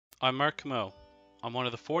I'm Mark Comeau. I'm one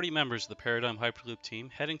of the 40 members of the Paradigm Hyperloop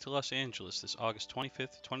team heading to Los Angeles this August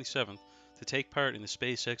 25th to 27th to take part in the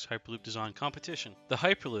SpaceX Hyperloop design competition. The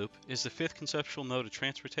Hyperloop is the fifth conceptual mode of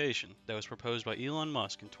transportation that was proposed by Elon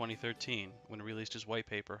Musk in 2013 when he released his white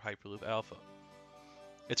paper Hyperloop Alpha.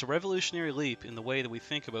 It's a revolutionary leap in the way that we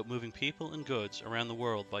think about moving people and goods around the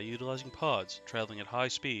world by utilizing pods traveling at high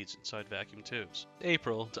speeds inside vacuum tubes.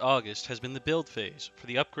 April to August has been the build phase for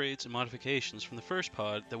the upgrades and modifications from the first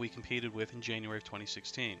pod that we competed with in January of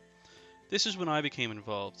 2016. This is when I became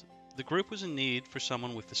involved. The group was in need for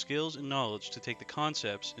someone with the skills and knowledge to take the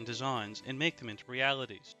concepts and designs and make them into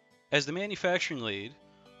realities. As the manufacturing lead,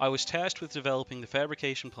 I was tasked with developing the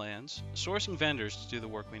fabrication plans, sourcing vendors to do the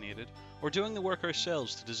work we needed, or doing the work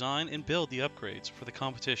ourselves to design and build the upgrades for the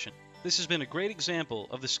competition. This has been a great example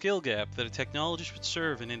of the skill gap that a technologist would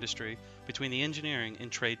serve in industry between the engineering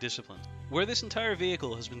and trade disciplines. Where this entire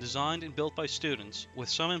vehicle has been designed and built by students, with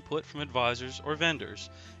some input from advisors or vendors,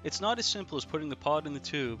 it's not as simple as putting the pod in the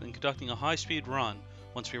tube and conducting a high-speed run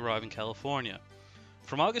once we arrive in California.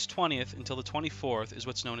 From August 20th until the 24th is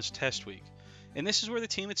what's known as Test Week. And this is where the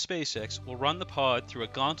team at SpaceX will run the pod through a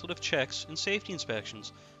gauntlet of checks and safety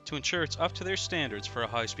inspections to ensure it's up to their standards for a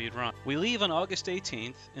high-speed run. We leave on August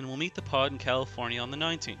 18th and will meet the pod in California on the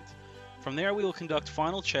 19th. From there we will conduct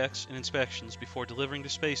final checks and inspections before delivering to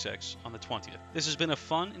SpaceX on the 20th. This has been a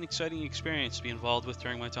fun and exciting experience to be involved with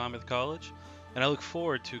during my time at the college, and I look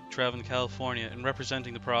forward to traveling to California and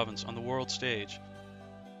representing the province on the world stage